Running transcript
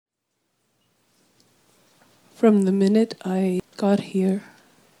From the minute I got here,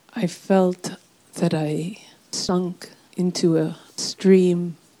 I felt that I sunk into a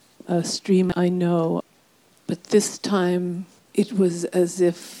stream I know. But this time it was as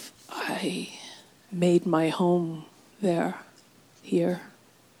if I made my home here.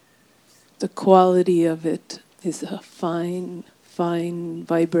 The quality of it is a fine, fine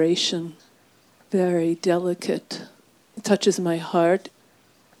vibration, very delicate. It touches my heart.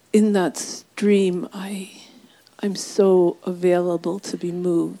 In that stream, I'm so available to be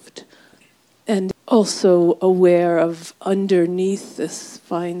moved, and also aware of underneath this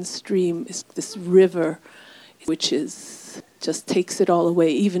fine stream is this river, which is just takes it all away.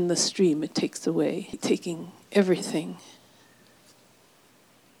 Even the stream, it takes away, taking everything.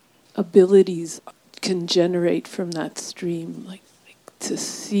 Abilities can generate from that stream, like to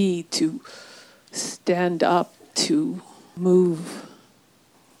see, to stand up, to move.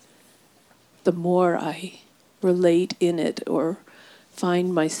 The more I relate in it or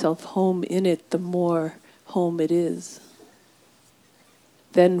find myself home in it, the more home it is.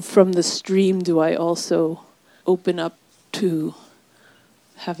 Then from the stream do I also open up to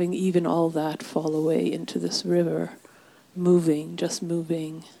having even all that fall away into this river, moving, just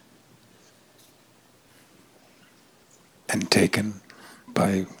moving. And taken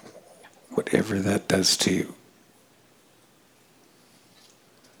by whatever that does to you.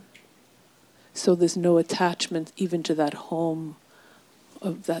 So there's no attachment even to that home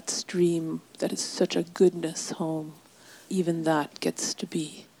of that stream that is such a goodness home. Even that gets to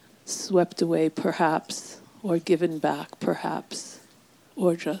be swept away perhaps, or given back perhaps,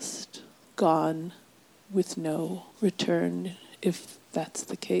 or just gone with no return if that's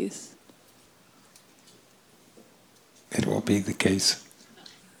the case. It will be the case.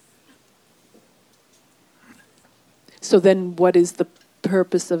 So then what is the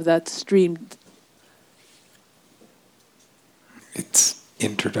purpose of that stream? It's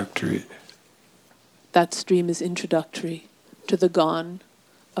introductory. That stream is introductory to the gone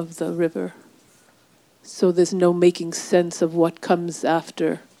of the river. So there's no making sense of what comes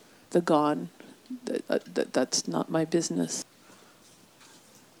after the gone. That's not my business.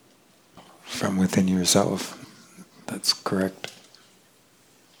 From within yourself, that's correct.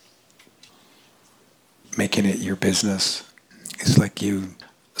 Making it your business is like you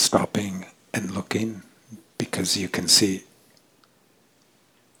stopping and looking because you can see.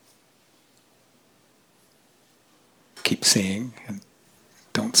 Keep seeing and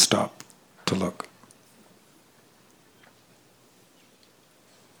don't stop to look.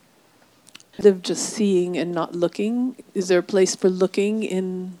 Of just seeing and not looking, is there a place for looking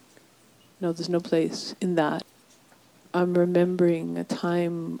in? No, there's no place in that. I'm remembering a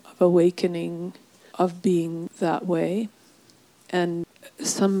time of awakening, of being that way, and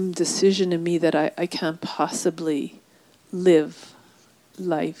some decision in me that I can't possibly live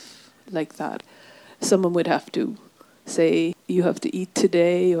life like that. Someone would have to say, you have to eat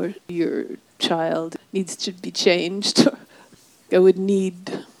today, or your child needs to be changed. I would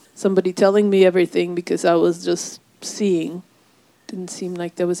need somebody telling me everything because I was just seeing. Didn't seem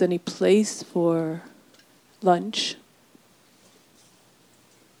like there was any place for lunch.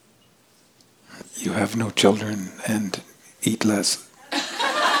 You have no children and eat less.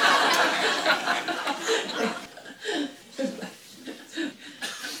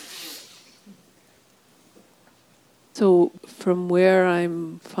 So from where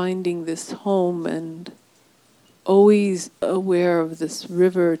I'm finding this home and always aware of this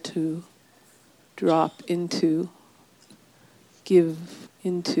river to drop into, give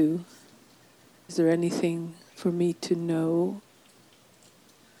into, is there anything for me to know?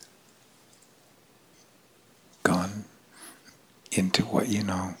 Gone into what you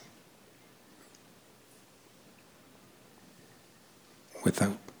know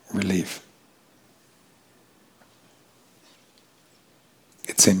without relief.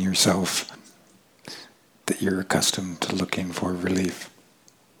 It's in yourself that you're accustomed to looking for relief.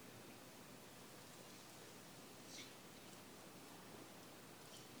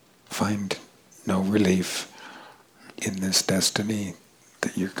 Find no relief in this destiny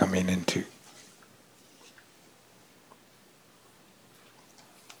that you're coming into.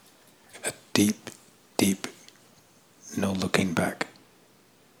 A deep, deep no looking back.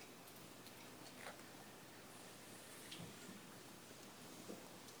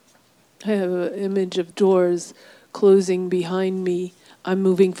 I have an image of doors closing behind me. I'm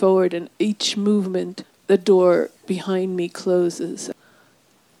moving forward, and each movement, the door behind me closes.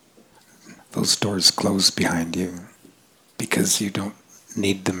 Those doors close behind you because you don't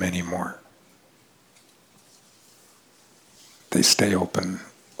need them anymore. They stay open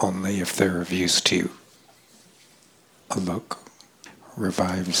only if they're of use to you. a look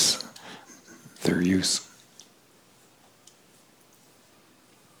revives their use.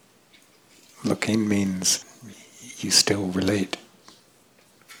 Looking means you still relate.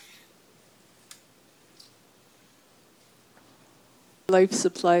 Life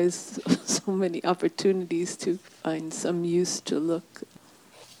supplies so many opportunities to find some use to look.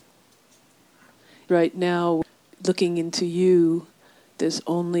 Right now, looking into you, there's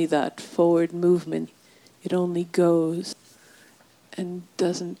only that forward movement. It only goes and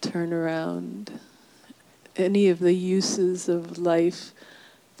doesn't turn around. Any of the uses of life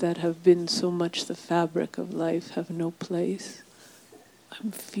that have been so much the fabric of life have no place.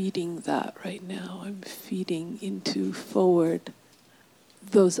 I'm feeding that right now. I'm feeding into forward.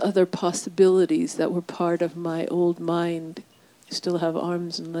 Those other possibilities that were part of my old mind still have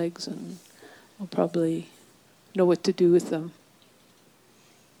arms and legs, and I'll probably know what to do with them.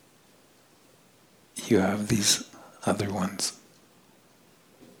 You have these other ones.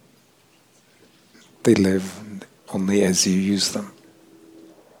 They live only as you use them.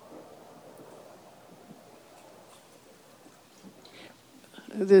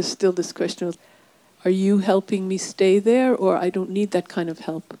 There's still this question of, are you helping me stay there, or I don't need that kind of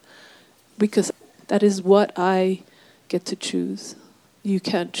help? Because that is what I get to choose. You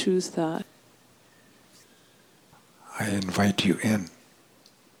can't choose that. I invite you in.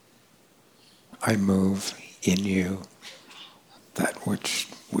 I move in you that which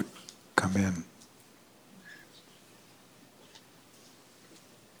would come in.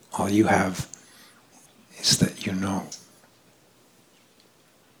 All you have is that you know.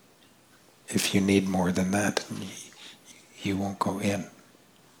 If you need more than that, you won't go in.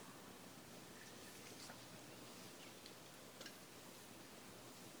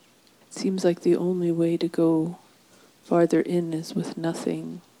 It seems like the only way to go farther in is with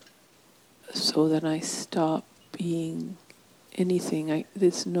nothing, so that I stop being anything.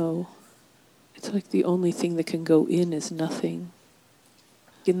 It's like the only thing that can go in is nothing.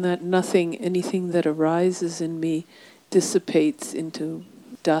 In that nothing, anything that arises in me dissipates into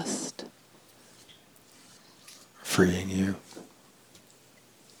dust. Freeing you.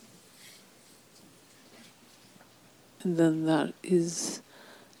 And then that is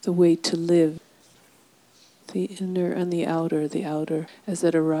the way to live. The inner and the outer as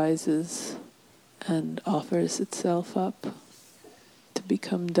it arises and offers itself up to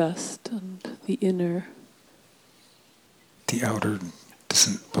become dust, and the inner. The outer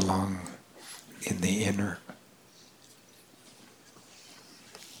doesn't belong in the inner.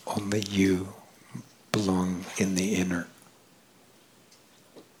 Only you belong in the inner.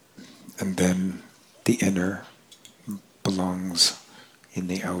 And then the inner belongs in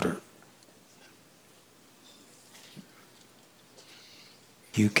the outer.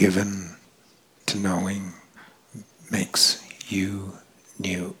 You given to knowing makes you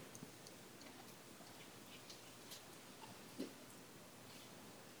new.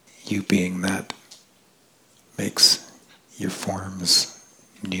 You being that makes your forms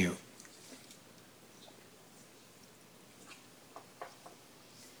new.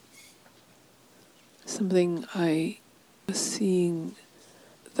 Something I was seeing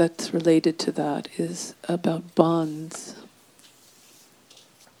that's related to that is about bonds.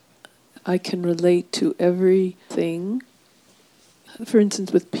 I can relate to everything, for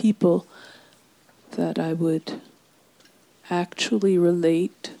instance, with people, that I would actually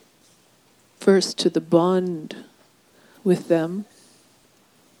relate first to the bond with them.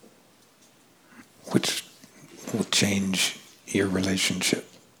 Which will change your relationship.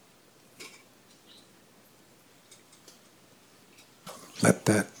 Let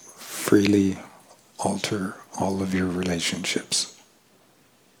that freely alter all of your relationships.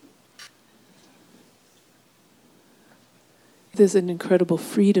 There's an incredible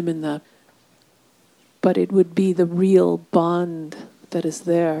freedom in that, but it would be the real bond that is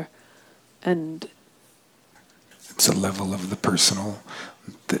there. And it's a level of the personal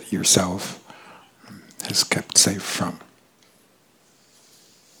that yourself has kept safe from.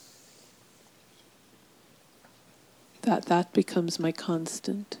 That becomes my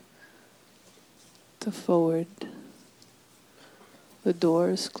constant. The forward, the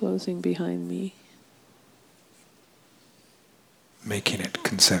doors closing behind me. Making it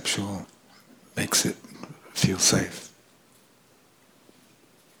conceptual makes it feel safe.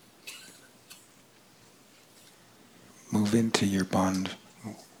 Move into your bond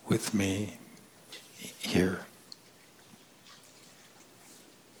with me here.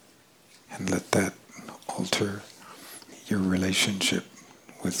 And let that alter your relationship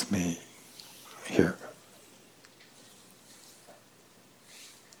with me here.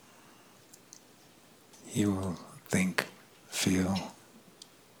 You will think, feel,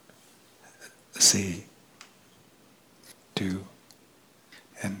 see, do,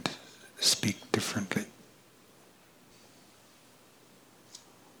 and speak differently.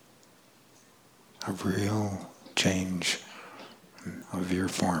 A real change of your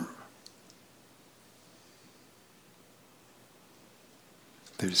form.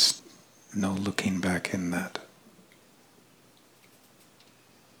 There's no looking back in that.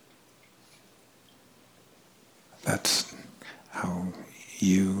 That's how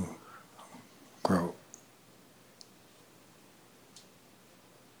you grow.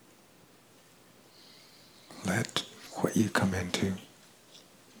 Let what you come into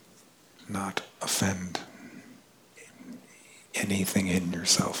not offend anything in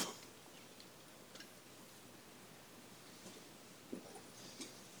yourself.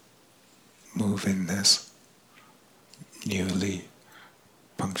 Move in this, newly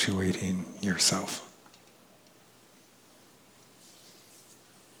punctuating yourself.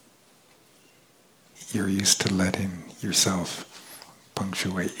 You're used to letting yourself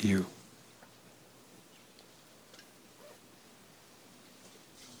punctuate you.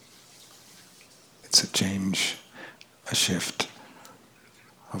 It's a change, a shift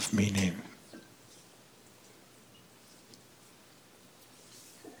of meaning.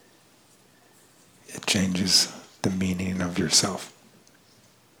 It changes the meaning of yourself.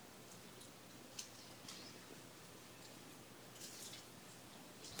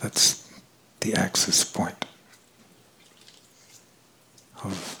 That's the axis point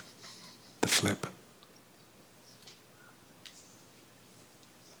of the flip.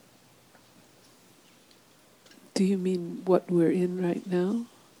 Do you mean what we're in right now?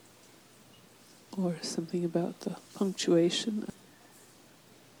 Or something about the punctuation?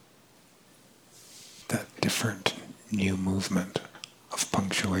 That different new movement of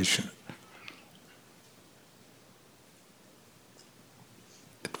punctuation.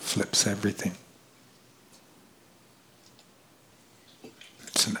 It flips everything.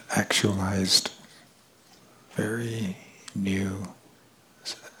 It's an actualized, very new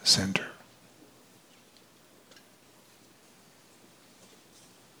center.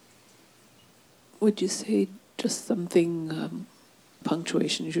 Would you say just something,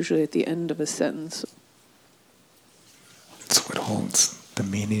 punctuation is usually at the end of a sentence? It's what holds the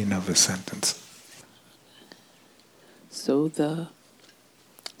meaning of a sentence. So the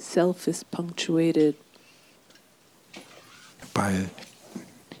self is punctuated By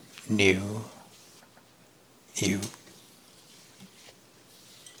new you.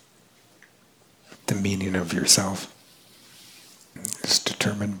 The meaning of yourself is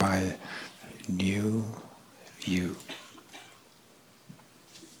determined by new you.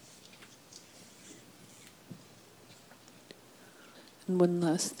 And one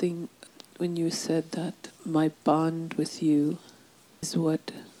last thing, when you said that my bond with you is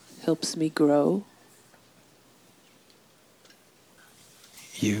what helps me grow,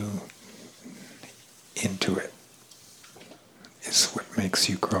 You into it is what makes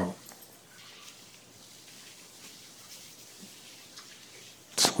you grow.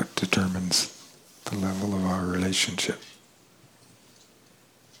 It's what determines the level of our relationship.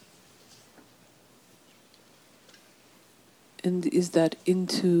 and is that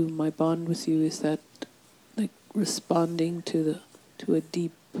into my bond with you, is that like responding to a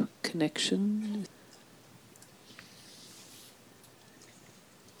deep connection?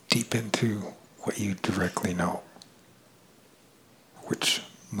 Deep into what you directly know, which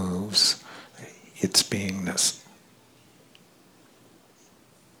moves its beingness,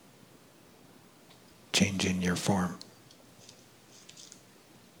 changing your form.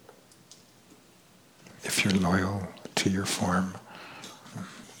 If you're loyal to your form,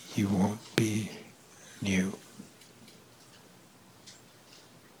 you won't be new.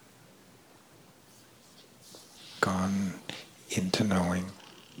 Gone into knowing,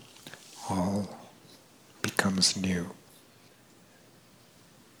 all becomes new.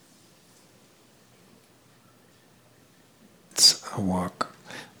 It's a walk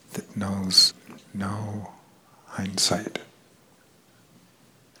that knows no hindsight.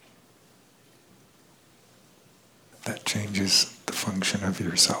 That changes the function of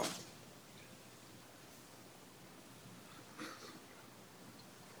yourself.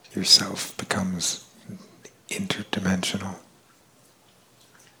 Yourself becomes interdimensional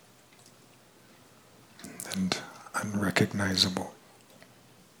and unrecognizable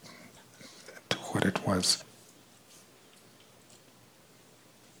to what it was.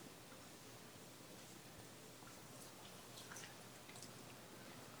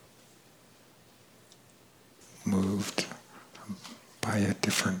 Moved by a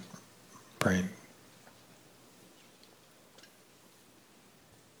different brain.